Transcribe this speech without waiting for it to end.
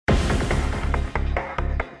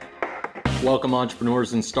Welcome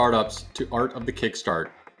entrepreneurs and startups to Art of the Kickstart,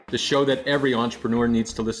 the show that every entrepreneur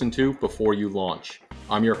needs to listen to before you launch.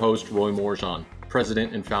 I'm your host, Roy Morjan,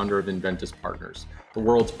 president and founder of Inventus Partners, the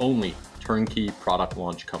world's only turnkey product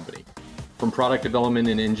launch company. From product development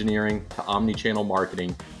and engineering to omni-channel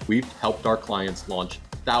marketing, we've helped our clients launch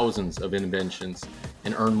thousands of inventions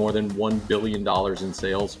and earn more than $1 billion in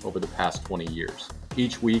sales over the past 20 years.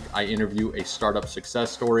 Each week, I interview a startup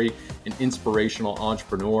success story, an inspirational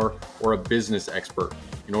entrepreneur, or a business expert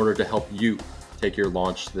in order to help you take your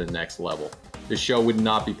launch to the next level. This show would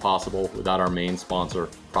not be possible without our main sponsor,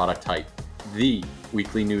 Product Hype, the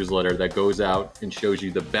weekly newsletter that goes out and shows you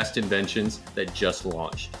the best inventions that just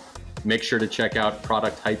launched. Make sure to check out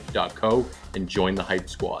producthype.co and join the Hype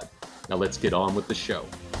Squad. Now let's get on with the show.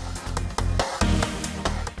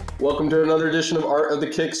 Welcome to another edition of Art of the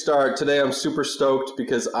Kickstart. Today I'm super stoked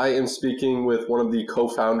because I am speaking with one of the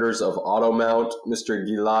co-founders of AutoMount, Mr.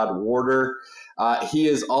 Gilad Warder. He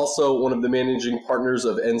is also one of the managing partners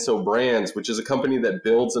of Enso Brands, which is a company that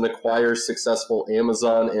builds and acquires successful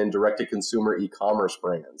Amazon and direct-to-consumer e-commerce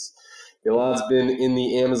brands. Gilad's been in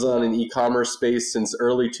the Amazon and e-commerce space since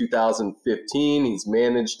early 2015. He's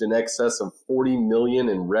managed in excess of $40 million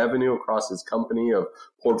in revenue across his company of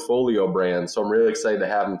portfolio brands. So I'm really excited to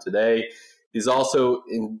have him today. He's also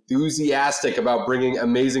enthusiastic about bringing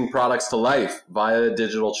amazing products to life via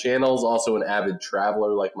digital channels, also an avid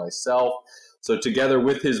traveler like myself. So together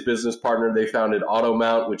with his business partner, they founded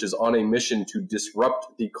AutoMount, which is on a mission to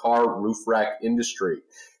disrupt the car roof rack industry.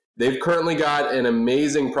 They've currently got an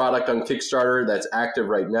amazing product on Kickstarter that's active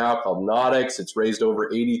right now called Knotix. It's raised over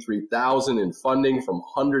 $83,000 in funding from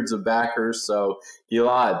hundreds of backers. So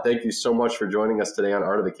Gilad, thank you so much for joining us today on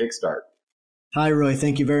Art of the Kickstart. Hi, Roy.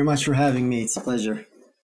 Thank you very much for having me. It's a pleasure.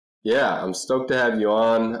 Yeah, I'm stoked to have you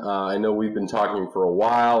on. I know we've been talking for a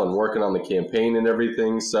while and working on the campaign and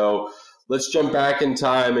everything. So let's jump back in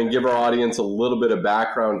time and give our audience a little bit of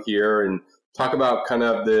background here and talk about kind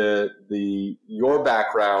of your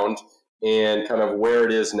background and kind of where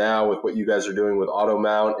it is now with what you guys are doing with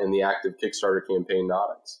AutoMount and the active Kickstarter campaign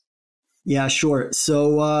Knotix. Yeah, sure.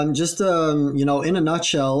 So just in a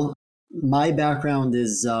nutshell, my background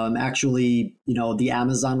is actually the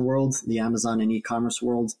Amazon world, the Amazon and e-commerce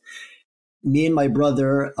world. Me and my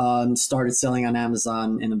brother started selling on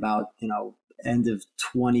Amazon in about end of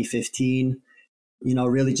 2015.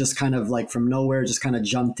 Really just kind of like from nowhere, just kind of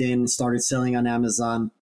jumped in, started selling on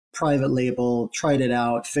Amazon, private label, tried it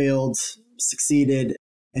out, failed, succeeded,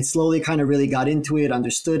 and slowly kind of really got into it,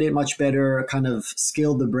 understood it much better, kind of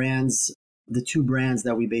scaled the brands, the two brands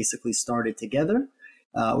that we basically started together,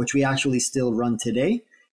 which we actually still run today.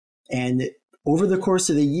 And over the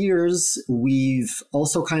course of the years, we've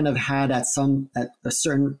also kind of had at a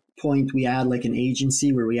certain point, we had like an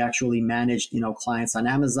agency where we actually managed, clients on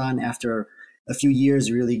Amazon. After a few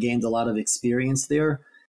years, really gained a lot of experience there.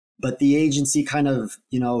 But the agency kind of,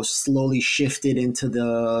 slowly shifted into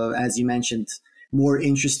the, as you mentioned, more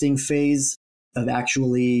interesting phase of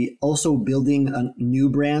actually also building new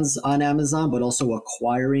brands on Amazon, but also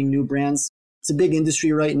acquiring new brands. It's a big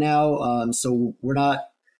industry right now. So we're not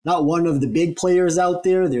one of the big players out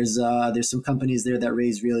there. There's some companies there that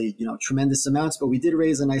raise really, tremendous amounts, but we did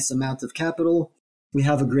raise a nice amount of capital. We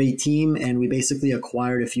have a great team and we basically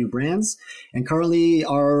acquired a few brands. And currently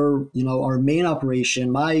our main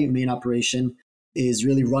operation, my main operation is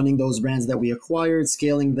really running those brands that we acquired,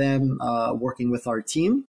 scaling them, working with our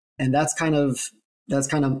team. And that's kind of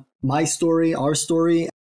my story, our story.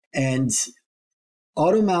 And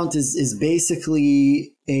AutoMount is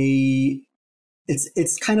basically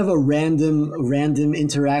it's kind of a random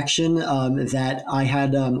interaction that I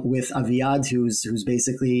had with Aviad, who's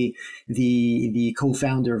basically the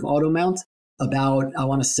co-founder of AutoMount,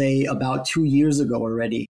 about 2 years ago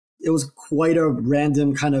already. It was quite a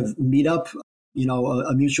random kind of meetup.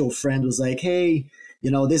 A mutual friend was like, hey,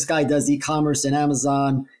 this guy does e-commerce and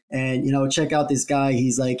Amazon, and check out this guy.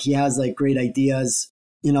 He has like great ideas.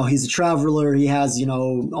 He's a traveler. He has,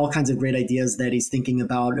 all kinds of great ideas that he's thinking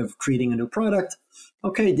about of creating a new product.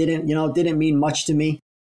 Okay. Didn't mean much to me,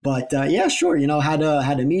 but, yeah, sure. Had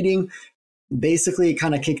a meeting, basically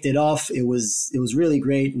kind of kicked it off. It was really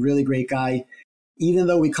great, really great guy. Even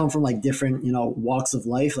though we come from like different, walks of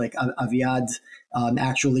life, like Aviad,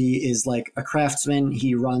 actually is like a craftsman.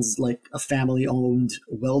 He runs like a family owned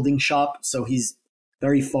welding shop. So he's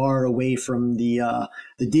very far away from the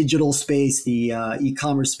digital space, the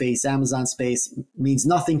e-commerce space, Amazon space. Means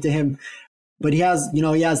nothing to him. But he has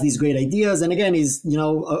these great ideas. And again, he's,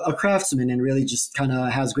 a craftsman and really just kind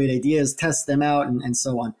of has great ideas, tests them out and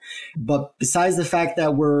so on. But besides the fact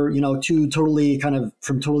that we're, two totally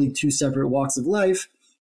two separate walks of life,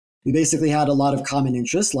 we basically had a lot of common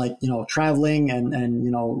interests, like, traveling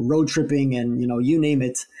and road tripping and, you name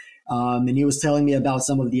it. And he was telling me about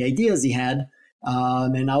some of the ideas he had.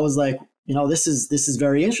 And I was like, this is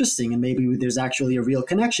very interesting. And maybe there's actually a real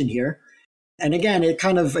connection here. And again,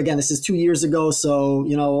 this is 2 years ago. So,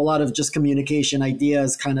 a lot of just communication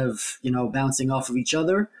ideas kind of, bouncing off of each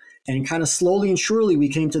other. And kind of slowly and surely, we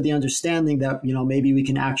came to the understanding that, maybe we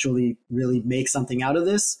can actually really make something out of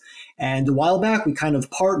this. And a while back, we kind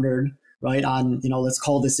of partnered, right, on, let's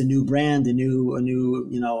call this a new brand, a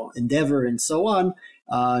new endeavor, and so on.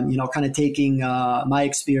 Kind of taking my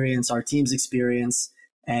experience, our team's experience,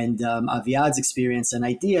 and Aviad's experience and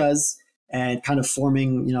ideas, and kind of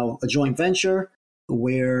forming, a joint venture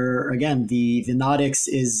where, again, the Knotix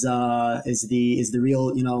is the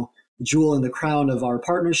real, jewel in the crown of our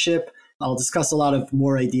partnership. I'll discuss a lot of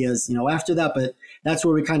more ideas, after that, but that's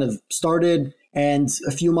where we kind of started. And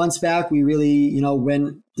a few months back, we really,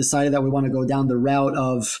 decided that we want to go down the route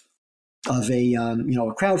of a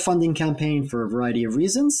crowdfunding campaign for a variety of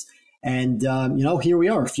reasons. And, here we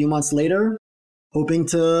are a few months later, hoping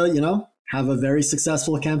to, have a very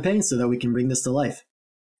successful campaign so that we can bring this to life.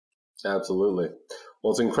 Absolutely.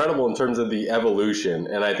 Well, it's incredible in terms of the evolution.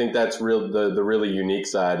 And I think that's the really unique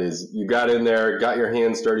side is you got in there, got your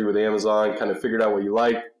hands dirty with Amazon, kind of figured out what you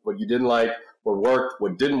liked, what you didn't like, what worked,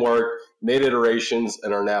 what didn't work, made iterations,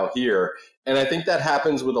 and are now here. And I think that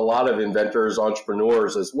happens with a lot of inventors,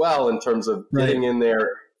 entrepreneurs as well, in terms of getting in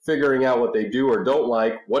there, figuring out what they do or don't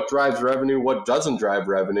like, what drives revenue, what doesn't drive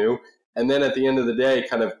revenue. And then at the end of the day,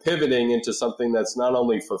 kind of pivoting into something that's not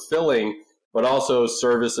only fulfilling, but also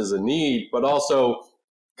services a need, but also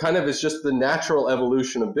kind of is just the natural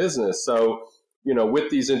evolution of business. So, with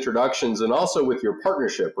these introductions and also with your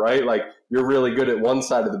partnership, right? Like you're really good at one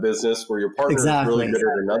side of the business where your partner is really good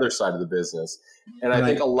at another side of the business. And I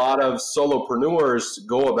think a lot of solopreneurs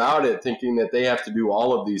go about it thinking that they have to do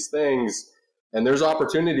all of these things. And there's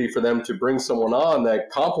opportunity for them to bring someone on that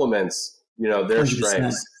complements, their 100%.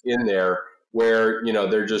 Strengths in there where,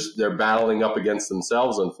 they're battling up against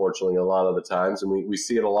themselves, unfortunately, a lot of the times. And we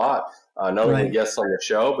see it a lot. Not only guests on the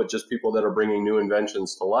show, but just people that are bringing new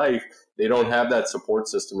inventions to life. They don't have that support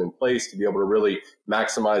system in place to be able to really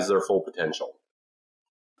maximize their full potential.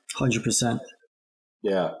 100%.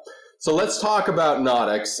 Yeah. So let's talk about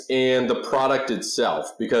Knotix and the product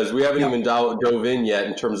itself, because we haven't even dove in yet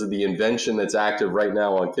in terms of the invention that's active right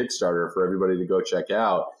now on Kickstarter for everybody to go check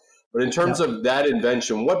out. But in terms of that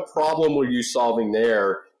invention, what problem were you solving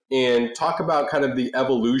there? And talk about kind of the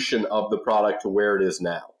evolution of the product to where it is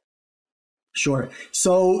now. Sure.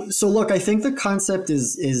 So look, I think the concept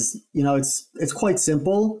is it's quite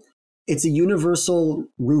simple. It's a universal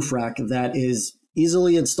roof rack that is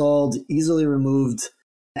easily installed, easily removed,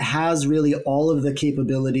 has really all of the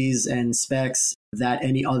capabilities and specs that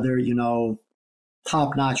any other,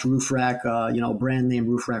 top-notch roof rack, brand name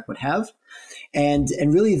roof rack would have. And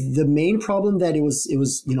really the main problem that it was,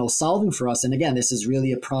 solving for us. And again, this is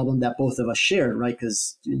really a problem that both of us shared, right?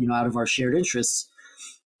 Because, out of our shared interests,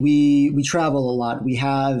 we travel a lot. We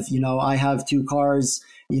have, I have 2 cars,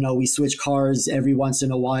 we switch cars every once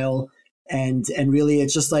in a while. And really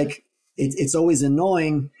it's just like, it's always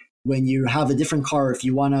annoying when you have a different car. If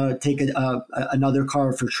you want to take another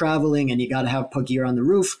car for traveling and you got to put gear on the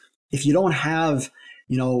roof, if you don't have,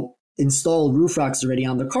 installed roof racks already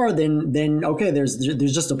on the car, then okay, there's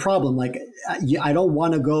just a problem. Like I don't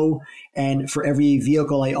want to go and for every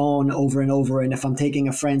vehicle I own over and over, and if I'm taking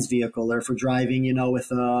a friend's vehicle or if we're driving,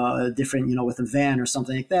 with a different, with a van or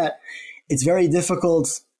something like that, it's very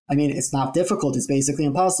difficult. I mean, it's not difficult. It's basically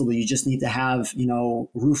impossible. You just need to have,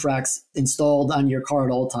 roof racks installed on your car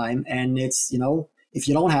at all time. And it's, if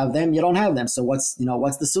you don't have them, you don't have them. So what's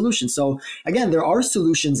the solution? So again, there are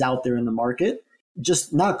solutions out there in the market,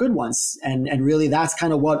 just not good ones. And really that's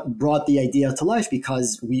kind of what brought the idea to life,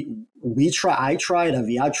 because I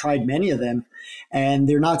tried many of them, and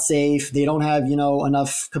they're not safe. They don't have,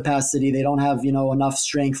 enough capacity. They don't have, enough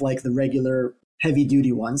strength like the regular heavy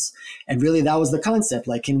duty ones. And really that was the concept.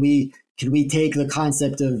 Like, can we take the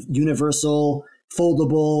concept of universal,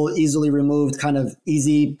 foldable, easily removed, kind of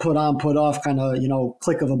easy put on, put off, kind of,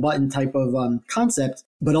 click of a button type of concept,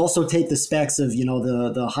 but also take the specs of,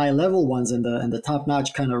 the high level ones and the top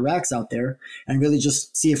notch kind of racks out there, and really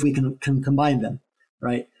just see if we can combine them.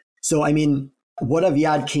 Right. So, I mean, what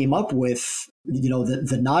Aviad came up with, the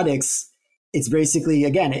Knotix, it's basically,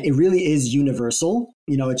 again, it really is universal.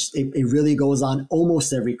 It really goes on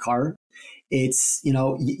almost every car. It's,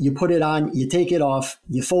 you put it on, you take it off,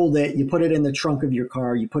 you fold it, you put it in the trunk of your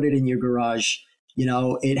car, you put it in your garage.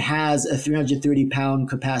 It has a 330 pound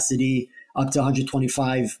capacity. up to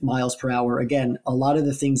 125 miles per hour. Again, a lot of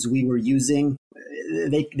the things we were using,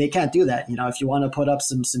 they can't do that. If you want to put up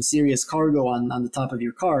some serious cargo on the top of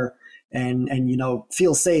your car and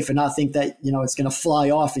feel safe and not think that it's going to fly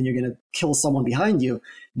off and you're going to kill someone behind you,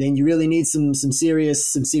 then you really need some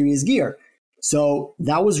serious gear. So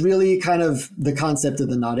that was really kind of the concept of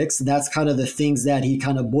the Knotix. That's kind of the things that he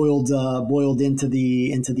kind of boiled into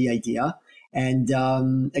the idea. And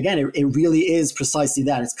again, it really is precisely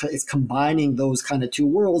that. It's combining those kind of two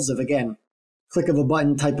worlds of, again, click of a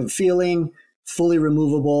button type of feeling, fully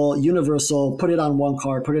removable, universal, put it on one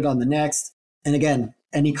car, put it on the next. And again,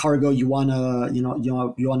 any cargo you wanna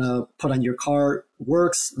put on your car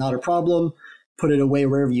works, not a problem. Put it away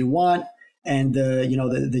wherever you want. And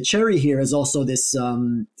the cherry here is also this.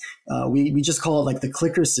 We just call it like the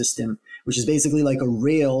clicker system, which is basically like a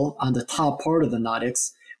rail on the top part of the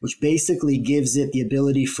Knotix, which basically gives it the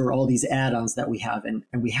ability for all these add-ons that we have. And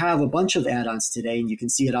we have a bunch of add-ons today, and you can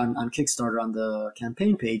see it on Kickstarter on the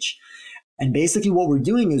campaign page. And basically what we're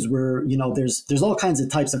doing is there's all kinds of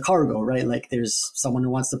types of cargo, right? Like there's someone who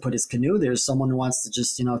wants to put his canoe. There's someone who wants to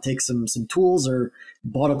just, take some tools or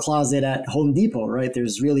bought a closet at Home Depot, right?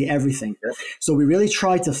 There's really everything. Yep. So we really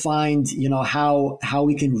try to find, how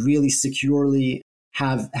we can really securely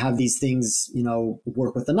have these things,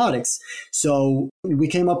 work with the Knotix. So we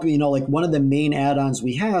came up, like one of the main add-ons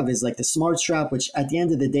we have is like the Smart Strap, which at the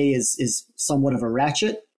end of the day is somewhat of a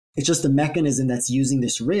ratchet. It's just a mechanism that's using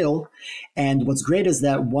this rail. And what's great is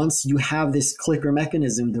that once you have this clicker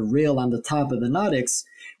mechanism, the rail on the top of the Knotix,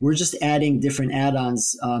 we're just adding different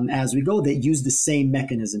add-ons as we go that use the same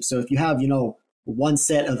mechanism. So if you have, one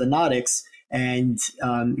set of the Knotix and,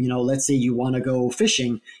 let's say you want to go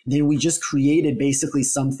fishing, then we just created basically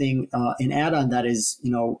something, an add-on that is,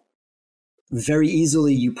 very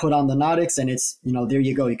easily you put on the Knotix and it's, there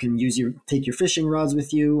you go. You can take your fishing rods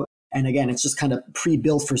with you. And again, it's just kind of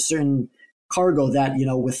pre-built for certain cargo that,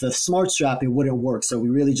 with the Smart Strap, it wouldn't work. So we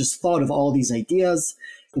really just thought of all these ideas.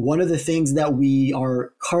 One of the things that we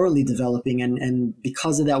are currently developing, and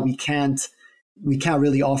because of that, we can't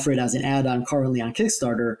really offer it as an add-on currently on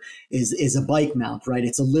Kickstarter, is a bike mount, right?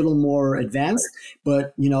 It's a little more advanced,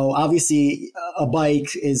 but, obviously a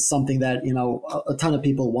bike is something that, a ton of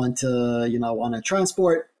people want to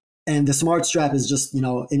transport. And the Smart Strap is just,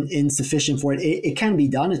 insufficient for it. It can be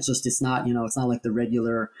done. It's just, it's not like the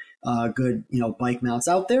regular, good, bike mounts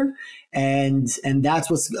out there. And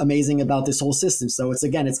that's what's amazing about this whole system. So it's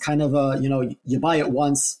kind of you buy it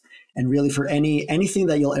once, and really for anything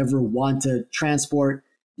that you'll ever want to transport,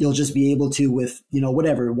 you'll just be able to with,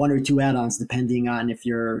 whatever, one or two add-ons, depending on if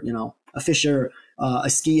you're, a fisher, a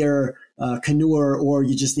skier, canoeer, or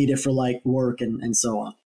you just need it for like work and so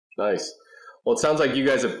on. Nice. Well, it sounds like you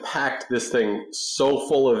guys have packed this thing so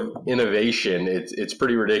full of innovation. It's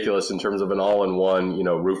pretty ridiculous in terms of an all-in-one,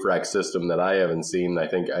 roof rack system that I haven't seen. I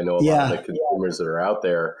think I know a lot of the consumers that are out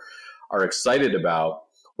there are excited about.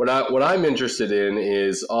 What I'm interested in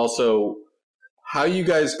is also how you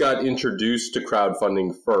guys got introduced to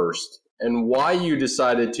crowdfunding first and why you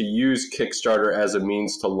decided to use Kickstarter as a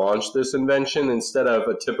means to launch this invention instead of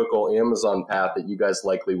a typical Amazon path that you guys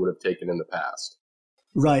likely would have taken in the past.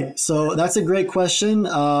 Right. So that's a great question.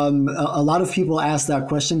 A lot of people ask that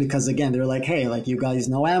question because, again, they're like, hey, like you guys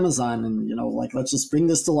know Amazon and, let's just bring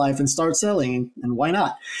this to life and start selling. And why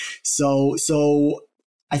not? So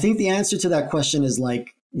I think the answer to that question is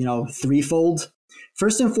threefold.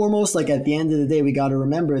 First and foremost, at the end of the day, we got to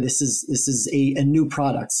remember this is a new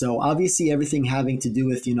product. So obviously everything having to do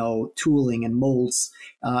with, tooling and molds,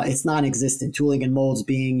 it's non-existent. Tooling and molds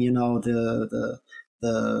being,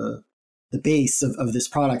 the base of this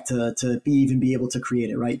product to even be able to create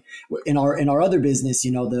it, right? In our other business,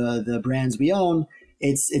 the brands we own,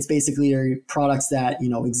 it's basically products that,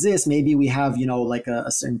 exist. Maybe we have,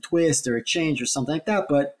 a certain twist or a change or something like that,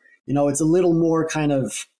 but, it's a little more kind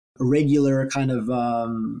of regular kind of,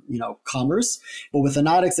 commerce. But with the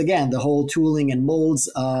Knotix, again, the whole tooling and molds,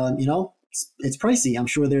 it's pricey. I'm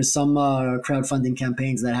sure there's some crowdfunding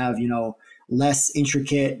campaigns that have, less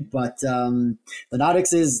intricate, but the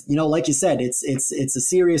Knotix is, like you said, it's a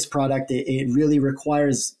serious product. It really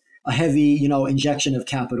requires a heavy, injection of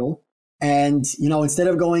capital. And, instead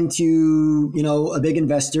of going to, a big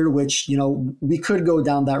investor, which, we could go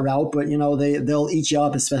down that route, but, they'll eat you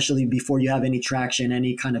up, especially before you have any traction,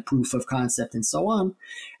 any kind of proof of concept and so on.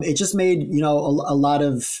 It just made, a lot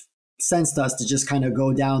of sense to us to just kind of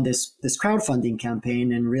go down this crowdfunding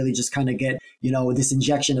campaign and really just kind of get, this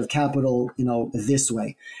injection of capital, this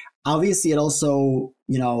way. Obviously, it also,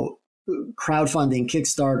 crowdfunding,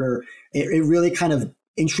 Kickstarter, it really kind of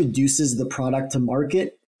introduces the product to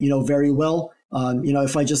market, very well.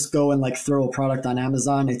 If I just go and like throw a product on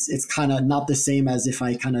Amazon, it's kind of not the same as if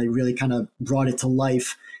I kind of really kind of brought it to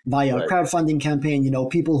life via a crowdfunding campaign.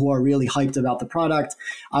 People who are really hyped about the product.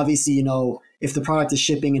 Obviously, if the product is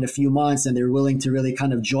shipping in a few months and they're willing to really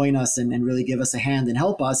kind of join us and really give us a hand and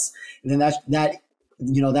help us, then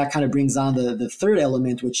that kind of brings on the third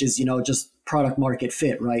element, which is, just product market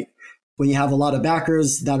fit, right? When you have a lot of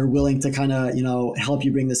backers that are willing to kind of, help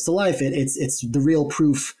you bring this to life, it's the real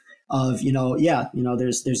proof of,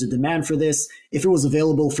 there's a demand for this. If it was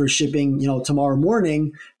available for shipping, tomorrow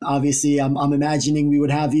morning, obviously I'm imagining we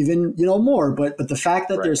would have even, more, but the fact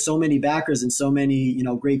that there's so many backers and so many,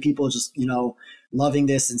 great people just, loving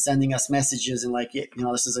this and sending us messages and like,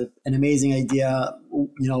 this is an amazing idea,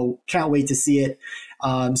 can't wait to see it.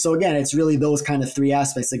 So again, it's really those kind of three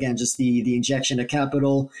aspects. Again, just the injection of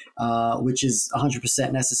capital, which is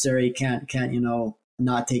 100% necessary. Can't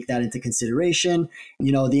not take that into consideration.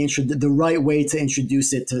 The right way to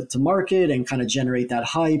introduce it to market and kind of generate that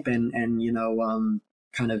hype and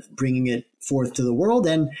kind of bringing it forth to the world.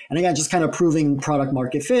 And again, just kind of proving product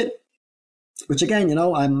market fit. Which again,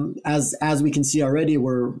 I'm as we can see already,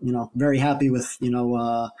 we're very happy with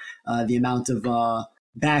the amount of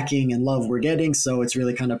backing and love we're getting. So it's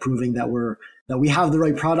really kind of proving that we have the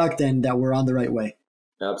right product and that we're on the right way.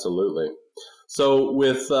 Absolutely. So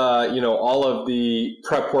with all of the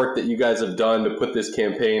prep work that you guys have done to put this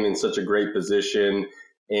campaign in such a great position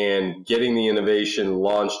and getting the innovation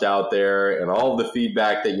launched out there and all of the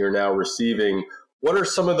feedback that you're now receiving, what are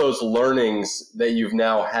some of those learnings that you've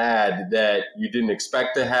now had that you didn't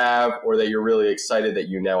expect to have or that you're really excited that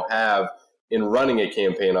you now have in running a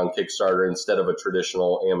campaign on Kickstarter instead of a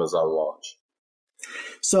traditional Amazon launch?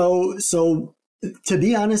 So to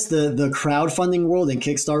be honest, the crowdfunding world and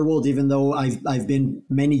Kickstarter world, even though I've been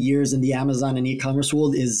many years in the Amazon and e-commerce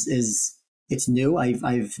world, it's new.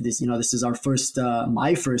 This is our first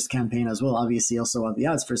my first campaign as well. Obviously, also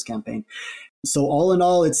Aviad's first campaign. So all in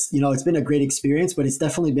all, it's been a great experience, but it's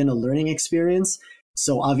definitely been a learning experience.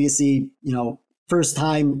 So obviously, first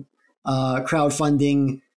time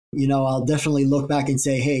crowdfunding, I'll definitely look back and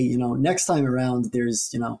say, hey, next time around,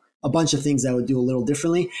 there's, a bunch of things I would do a little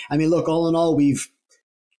differently. I mean, look, all in all,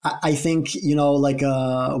 I think,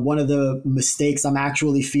 one of the mistakes I'm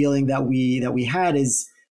actually feeling that we had is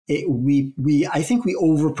I think we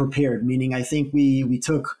over prepared, meaning I think we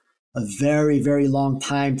took a very, very long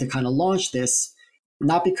time to kind of launch this,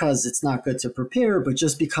 not because it's not good to prepare, but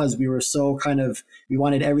just because we were so we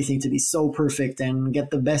wanted everything to be so perfect and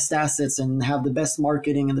get the best assets and have the best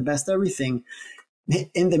marketing and the best everything.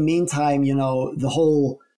 In the meantime, the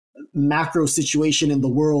whole macro situation in the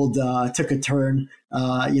world took a turn,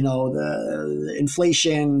 the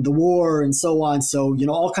inflation, the war, and so on. So,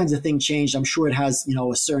 all kinds of things changed. I'm sure it has,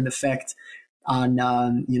 a certain effect on,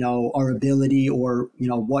 our ability or,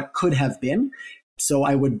 what could have been. So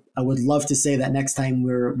I would love to say that next time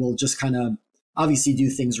we'll just kind of obviously do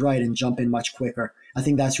things right and jump in much quicker. I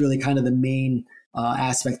think that's really kind of the main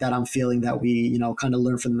aspect that I'm feeling that we, kind of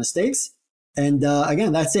learn from the mistakes. And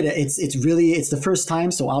again, that's it. It's the first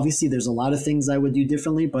time. So obviously there's a lot of things I would do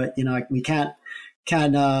differently, but we can't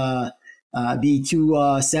be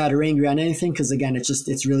too sad or angry on anything. Cause again,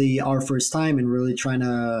 it's really our first time and really trying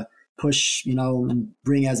to push, and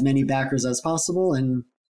bring as many backers as possible. And,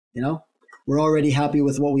 we're already happy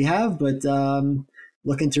with what we have, but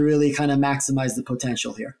looking to really kind of maximize the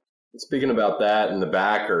potential here. Speaking about that and the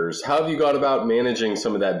backers, how have you gone about managing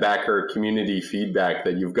some of that backer community feedback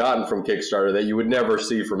that you've gotten from Kickstarter that you would never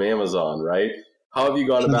see from Amazon, right? How have you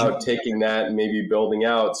gone about taking that and maybe building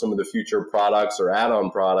out some of the future products or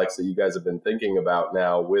add-on products that you guys have been thinking about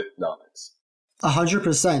now with Knotix?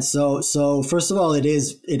 100%. So first of all, it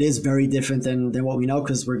is very different than what we know,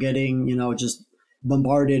 because we're getting, just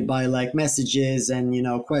bombarded by like messages and,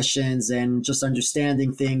 questions and just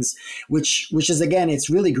understanding things, which is, again, it's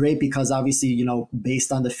really great because obviously,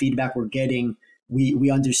 based on the feedback we're getting,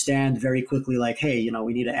 we understand very quickly, like, hey,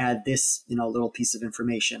 we need to add this, little piece of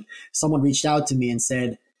information. Someone reached out to me and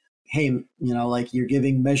said, hey, like you're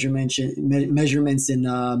giving measurements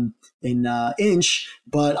in inch,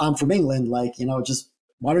 but I'm from England, like, just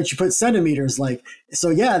why don't you put centimeters? Like,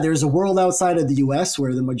 so yeah, there's a world outside of the US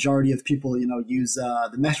where the majority of people, use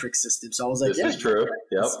the metric system. So I was like, this yeah, is true.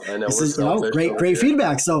 Yep. I know. This is, great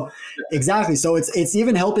feedback. So exactly. So it's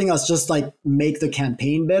even helping us just like make the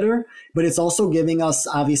campaign better, but it's also giving us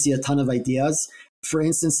obviously a ton of ideas. For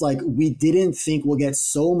instance, like we didn't think we'll get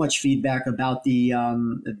so much feedback about the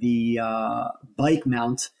bike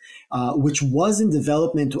mount, which was in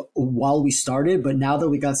development while we started. But now that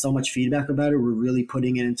we got so much feedback about it, we're really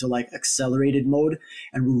putting it into like accelerated mode,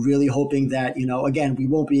 and we're really hoping that, you know, again, we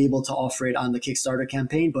won't be able to offer it on the Kickstarter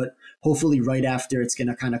campaign, but hopefully right after it's going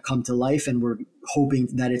to kind of come to life, and we're hoping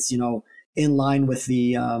that it's, you know, in line with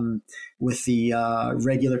the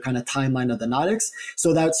regular kind of timeline of the Knotix.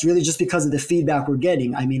 So that's really just because of the feedback we're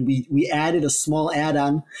getting. I mean, we added a small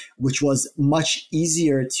add-on, which was much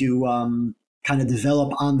easier to kind of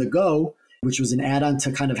develop on the go, which was an add-on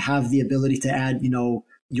to kind of have the ability to add, you know,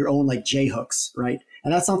 your own like J hooks, right?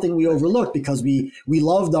 And that's something we overlooked because we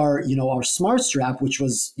loved our, you know, our smart strap, which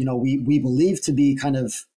was, you know, we believed to be kind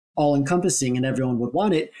of all encompassing and everyone would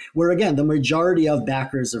want it. Where again, the majority of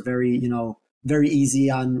backers are very, you know, very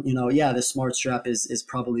easy on, you know, yeah, the smart strap is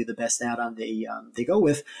probably the best add-on they go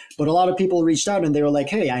with. But a lot of people reached out and they were like,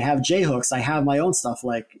 hey, I have J hooks, I have my own stuff.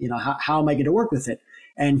 Like, you know, how am I going to work with it?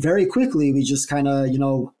 And very quickly we just kind of, you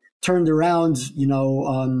know, turned around, you know,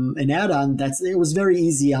 an add-on it was very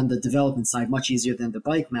easy on the development side, much easier than the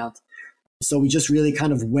bike mount. So we just really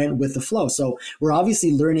kind of went with the flow. So we're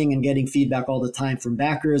obviously learning and getting feedback all the time from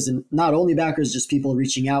backers, and not only backers, just people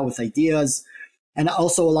reaching out with ideas. And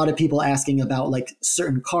also a lot of people asking about like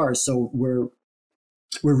certain cars. So we're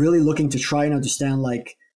really looking to try and understand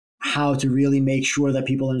like how to really make sure that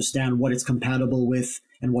people understand what it's compatible with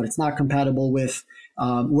and what it's not compatible with.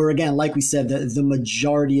 Where again, like we said, the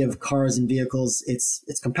majority of cars and vehicles it's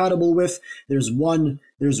compatible with. There's one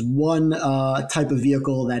type of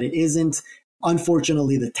vehicle that it isn't.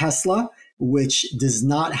 Unfortunately, the Tesla, which does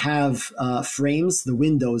not have frames, the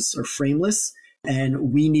windows are frameless,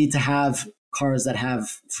 and we need to have cars that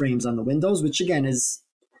have frames on the windows, which again is,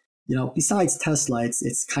 you know, besides Tesla,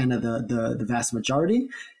 it's kind of the vast majority.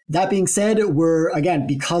 That being said, we're again,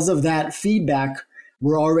 because of that feedback,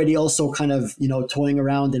 we're already also kind of, you know, toying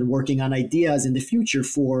around and working on ideas in the future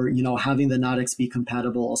for, you know, having the Knotix be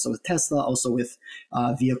compatible also with Tesla, also with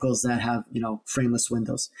vehicles that have, you know, frameless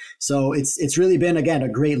windows. So it's really been, again, a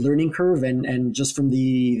great learning curve, and just from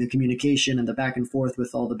the communication and the back and forth with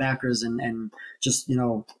all the backers and just, you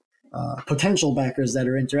know, potential backers that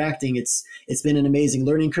are interacting, it's been an amazing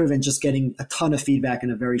learning curve, and just getting a ton of feedback in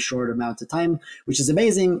a very short amount of time, which is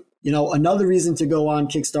amazing. You know, another reason to go on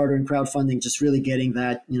Kickstarter and crowdfunding, just really getting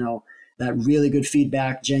that, you know, that really good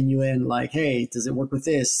feedback, genuine, like, hey, does it work with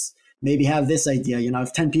this? Maybe have this idea. You know,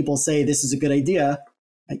 if 10 people say this is a good idea,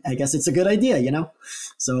 I guess it's a good idea, you know?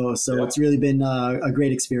 So yeah. It's really been a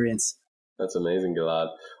great experience. That's amazing, Gilad.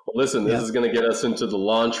 Well, listen, this is going to get us into the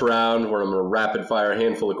launch round where I'm going to rapid fire a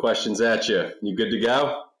handful of questions at you. You good to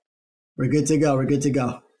go? We're good to go. We're good to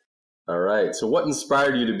go. All right. So what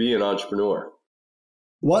inspired you to be an entrepreneur?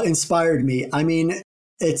 What inspired me? I mean,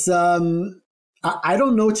 it's, I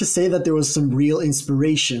don't know to say that there was some real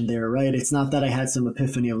inspiration there, right? It's not that I had some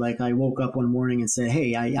epiphany of like, I woke up one morning and said,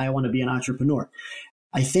 hey, I want to be an entrepreneur.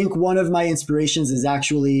 I think one of my inspirations is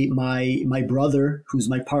actually my brother, who's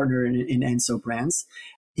my partner in Enso Brands.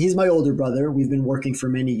 He's my older brother. We've been working for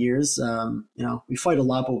many years. You know, we fight a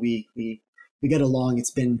lot, but we get along.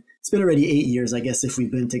 It's been already 8 years, I guess. If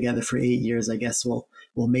we've been together for 8 years, I guess we'll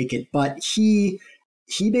make it. But he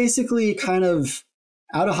basically kind of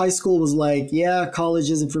out of high school was like, yeah,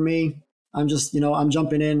 college isn't for me. I'm just, you know, I'm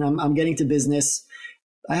jumping in. I'm getting to business.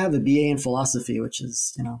 I have a BA in philosophy, which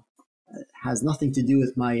is, you know, has nothing to do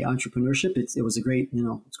with my entrepreneurship. It was a great, you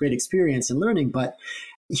know, it's great experience and learning, but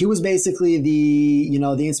he was basically the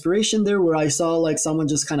inspiration there, where I saw like someone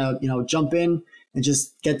just kind of, you know, jump in and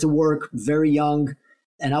just get to work very young.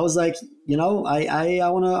 And I was like, you know, I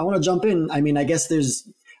want to jump in. I mean, I guess there's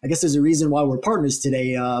a reason why we're partners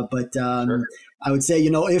today. But sure. I would say, you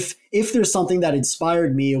know, if there's something that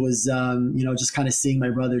inspired me, it was, you know, just kind of seeing my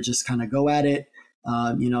brother just kind of go at it,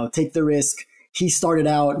 you know, take the risk. He started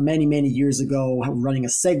out many, many years ago running a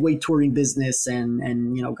Segway touring business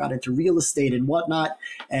and you know, got into real estate and whatnot.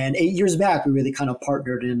 And 8 years back, we really kind of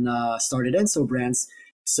partnered and started Enso Brands.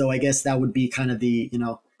 So I guess that would be kind of the, you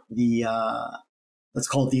know, the let's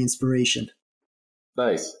call it the inspiration.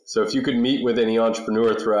 Nice. So if you could meet with any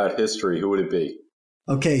entrepreneur throughout history, who would it be?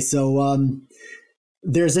 Okay, so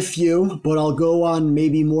there's a few, but I'll go on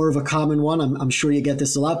maybe more of a common one. I'm sure you get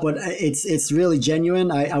this a lot, but it's really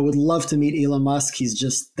genuine. I would love to meet Elon Musk. He's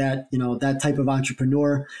just that, you know, that type of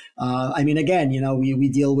entrepreneur. I mean, again, you know, we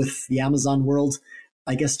deal with the Amazon world.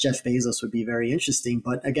 I guess Jeff Bezos would be very interesting,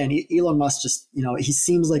 but again, Elon Musk just, you know, he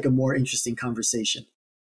seems like a more interesting conversation.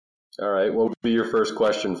 All right. What would be your first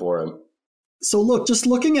question for him? So look, just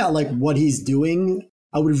looking at like what he's doing,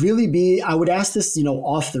 I would ask this,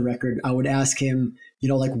 off the record. I would ask him,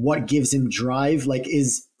 like what gives him drive? Like,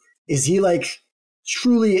 is he like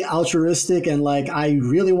truly altruistic and like, I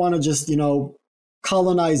really want to just,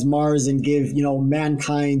 colonize Mars and give,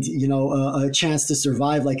 mankind, a chance to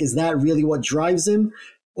survive? Like, is that really what drives him?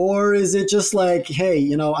 Or is it just like,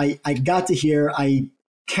 hey, I got to here, I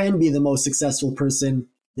can be the most successful person,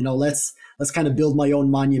 let's kind of build my own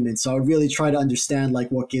monument. So I really try to understand like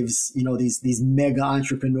what gives, these mega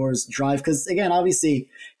entrepreneurs drive. Because again, obviously,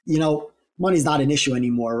 money's not an issue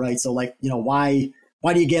anymore, right? So like, why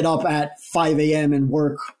do you get up at 5 a.m. and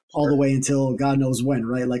work all the way until God knows when,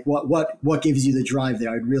 right? Like what gives you the drive there?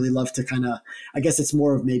 I'd really love to kind of, I guess it's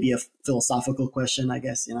more of maybe a philosophical question, I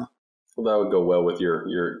guess, Well, that would go well with your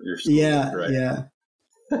school, yeah, right? Yeah.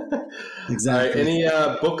 Exactly. All right, any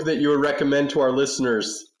book that you would recommend to our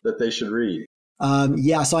listeners that they should read?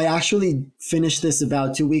 So I actually finished this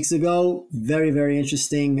about 2 weeks ago. Very, very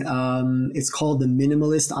interesting. It's called The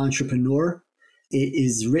Minimalist Entrepreneur. It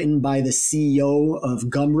is written by the CEO of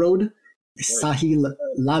Gumroad, Sahil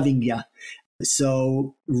Lavingya.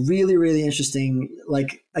 So really, really interesting.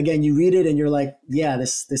 Like, again, you read it and you're like, yeah,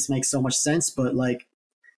 this makes so much sense, but like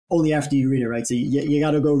only after you read it, right? So you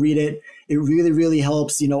got to go read it. It really, really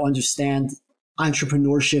helps, understand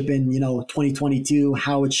entrepreneurship in, 2022,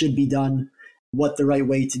 how it should be done, what the right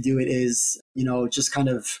way to do it is, just kind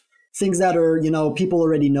of things that are, people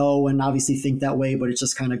already know and obviously think that way, but it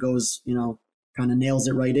just kind of goes, kind of nails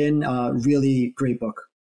it right in. Really great book.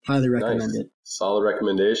 Highly recommend it. Solid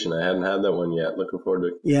recommendation. I hadn't had that one yet. Looking forward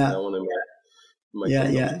to that one in my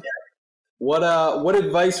Yeah. What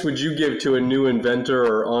advice would you give to a new inventor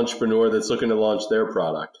or entrepreneur that's looking to launch their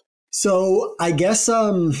product? So I guess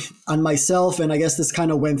on myself, and I guess this kind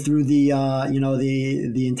of went through the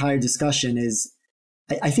the entire discussion, is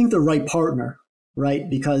I think the right partner, right?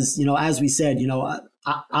 Because as we said,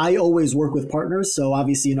 I always work with partners. So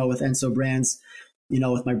obviously, with Enso Brands,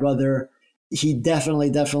 with my brother, he definitely,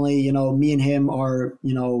 me and him are,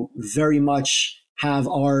 very much have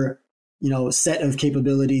our, set of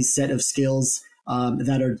capabilities, set of skills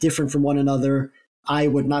that are different from one another. I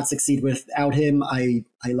would not succeed without him. I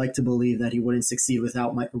like to believe that he wouldn't succeed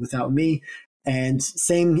without me. And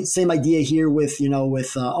same idea here with,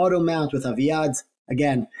 with Automount, with Aviad.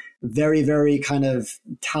 Again, very, very kind of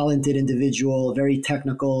talented individual, very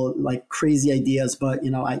technical, like crazy ideas. But,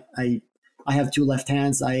 I have two left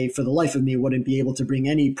hands. I, for the life of me, wouldn't be able to bring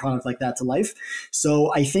any product like that to life.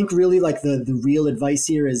 So I think really like the real advice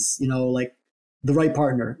here is, like the right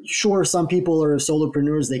partner. Sure, some people are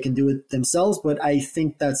solopreneurs, they can do it themselves, but I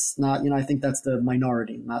think that's not, I think that's the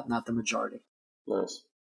minority, not the majority. Nice.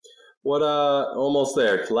 What, almost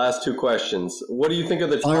there. Last two questions. What do you think are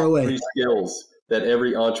the top three skills that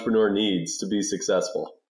every entrepreneur needs to be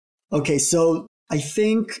successful? Okay, so I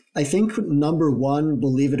think number one,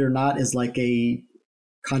 believe it or not, is like a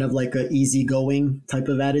kind of like a easygoing type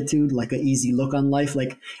of attitude, like an easy look on life.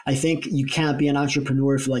 Like I think you can't be an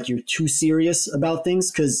entrepreneur if like you're too serious about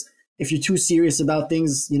things, because if you're too serious about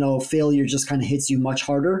things, failure just kind of hits you much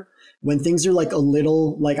harder. When things are like a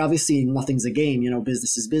little, like obviously nothing's a game,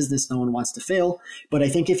 business is business. No one wants to fail. But I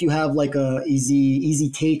think if you have like a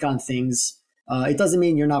easy take on things, it doesn't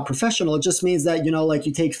mean you're not professional. It just means that, like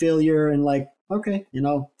you take failure and like, okay,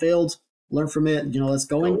 failed, learn from it, let's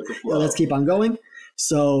let's keep on going.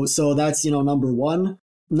 So that's, number one.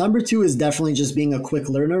 Number two is definitely just being a quick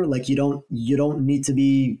learner. Like you don't need to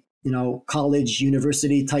be, college,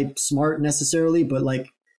 university type smart necessarily, but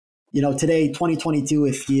like, today, 2022,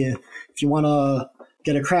 if you want to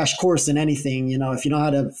get a crash course in anything, if you know how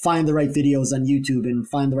to find the right videos on YouTube and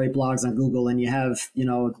find the right blogs on Google, and you have,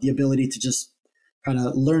 the ability to just kind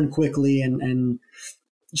of learn quickly and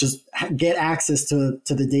just get access to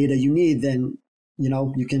the data you need, then,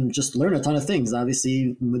 you can just learn a ton of things.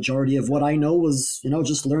 Obviously, the majority of what I know was,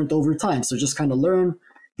 just learned over time. So just kind of learn,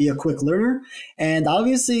 be a quick learner. And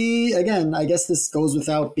obviously, again, I guess this goes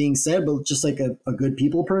without being said, but just like a good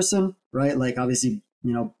people person, right? Like obviously,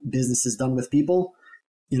 business is done with people.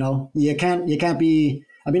 You can't be,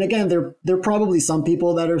 I mean, again, there are probably some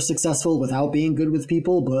people that are successful without being good with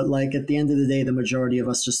people, but like at the end of the day, the majority of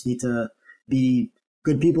us just need to be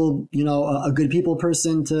good people, a good people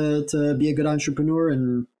person to be a good entrepreneur.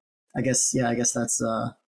 And I guess that's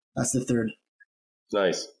the third.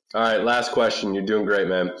 Nice. All right. Last question. You're doing great,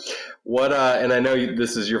 man. What, and I know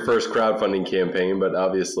this is your first crowdfunding campaign, but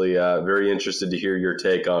obviously very interested to hear your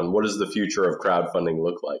take on what does the future of crowdfunding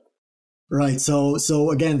look like? Right. So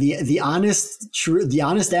again, the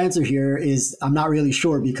honest answer here is I'm not really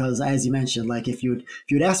sure, because as you mentioned, like if you'd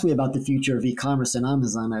asked me about the future of e-commerce and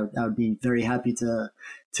Amazon, I would be very happy to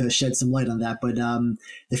shed some light on that. But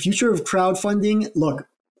the future of crowdfunding, look,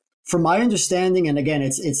 from my understanding, and again,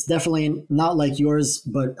 it's definitely not like yours,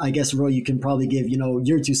 but I guess, Roy, you can probably give,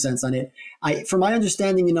 your 2 cents on it. From my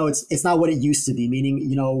understanding, it's not what it used to be, meaning,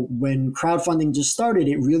 when crowdfunding just started,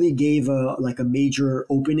 it really gave a major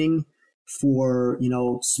opening for,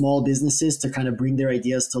 small businesses to kind of bring their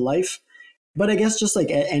ideas to life. But I guess just like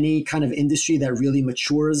any kind of industry that really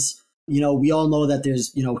matures, we all know that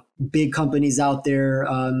there's, big companies out there,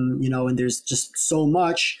 and there's just so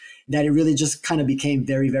much that it really just kind of became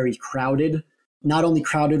very, very crowded. Not only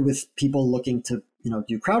crowded with people looking to,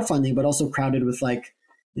 do crowdfunding, but also crowded with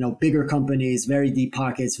bigger companies, very deep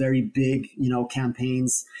pockets, very big,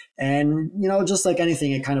 campaigns. And, just like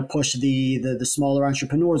anything, it kind of pushed the smaller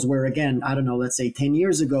entrepreneurs where, again, I don't know, let's say 10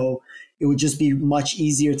 years ago, it would just be much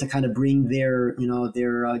easier to kind of bring their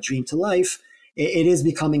dream to life. It is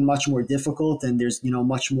becoming much more difficult, and there's,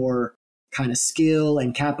 much more kind of skill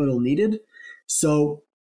and capital needed. So,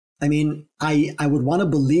 I mean, I would want to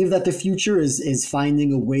believe that the future is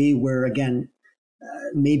finding a way where, again,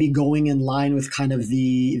 maybe going in line with kind of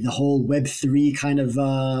the whole Web3 kind of,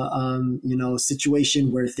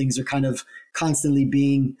 situation where things are kind of constantly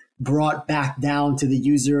being brought back down to the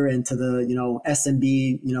user and to the,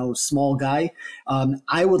 SMB, small guy.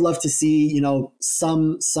 I would love to see,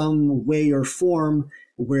 some way or form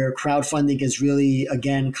where crowdfunding is really,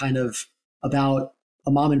 again, kind of about a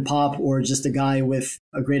mom and pop or just a guy with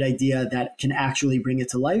a great idea that can actually bring it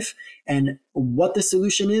to life. And what the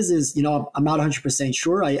solution is, I'm not 100%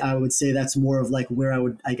 sure. I would say that's more of like where I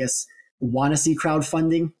would, I guess, want to see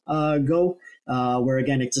crowdfunding go, where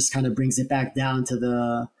again, it just kind of brings it back down to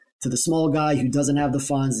the small guy who doesn't have the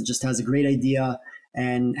funds and just has a great idea.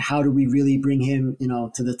 And how do we really bring him,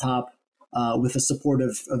 to the top with the support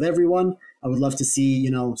of everyone? I would love to see,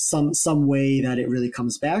 some way that it really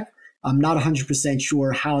comes back. I'm not 100%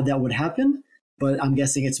 sure how that would happen, but I'm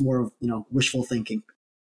guessing it's more of, wishful thinking.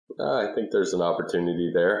 I think there's an opportunity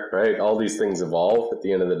there, right? All these things evolve at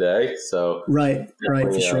the end of the day. So right,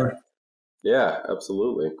 for sure. Yeah,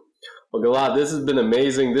 absolutely. Well, Gilad, this has been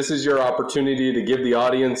amazing. This is your opportunity to give the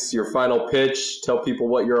audience your final pitch, tell people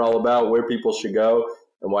what you're all about, where people should go,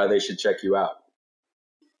 and why they should check you out.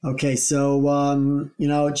 Okay, so,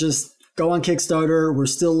 just go on Kickstarter. We're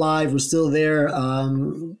still live. We're still there.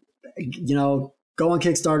 Go on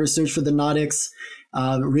Kickstarter, search for the Knotix.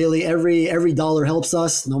 Really, every dollar helps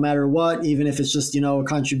us, no matter what, even if it's just, a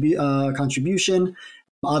contribution.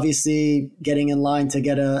 Obviously, getting in line to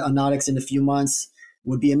get a Knotix in a few months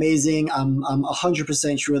would be amazing. I'm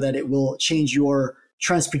 100% sure that it will change your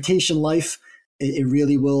transportation life. It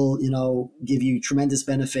really will, give you tremendous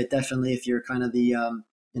benefit, definitely, if you're kind of the,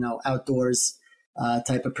 outdoors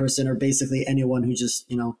type of person, or basically anyone who just,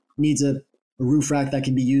 needs a roof rack that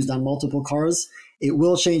can be used on multiple cars. It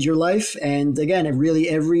will change your life. And again,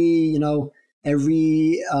 every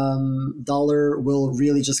dollar will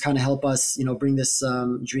really just kind of help us, bring this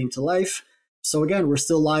dream to life. So again, we're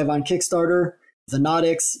still live on Kickstarter, the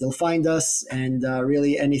Knotix. You'll find us, and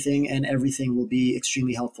really anything and everything will be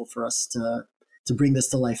extremely helpful for us to bring this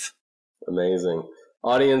to life. Amazing.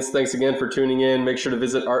 Audience, thanks again for tuning in. Make sure to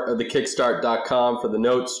visit artofthekickstart.com for the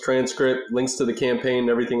notes, transcript, links to the campaign, and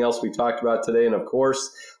everything else we talked about today. And of course,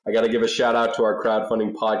 I got to give a shout out to our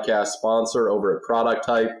crowdfunding podcast sponsor over at Product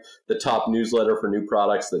Hype, the top newsletter for new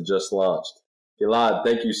products that just launched. Gilad,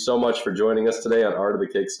 thank you so much for joining us today on Art of the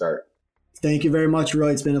Kickstart. Thank you very much, Roy.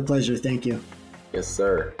 It's been a pleasure. Thank you. Yes,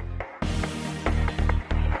 sir.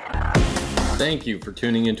 Thank you for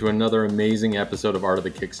tuning into another amazing episode of Art of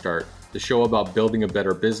the Kickstart, the show about building a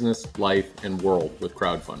better business, life, and world with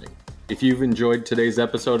crowdfunding. If you've enjoyed today's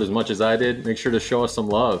episode as much as I did, make sure to show us some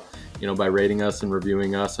love, by rating us and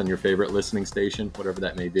reviewing us on your favorite listening station, whatever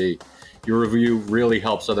that may be. Your review really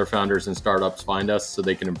helps other founders and startups find us so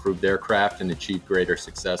they can improve their craft and achieve greater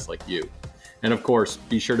success like you. And of course,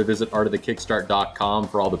 be sure to visit artofthekickstart.com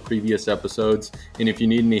for all the previous episodes. And if you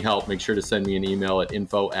need any help, make sure to send me an email at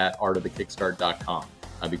info@artofthekickstart.com.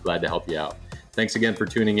 I'd be glad to help you out. Thanks again for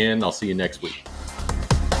tuning in. I'll see you next week.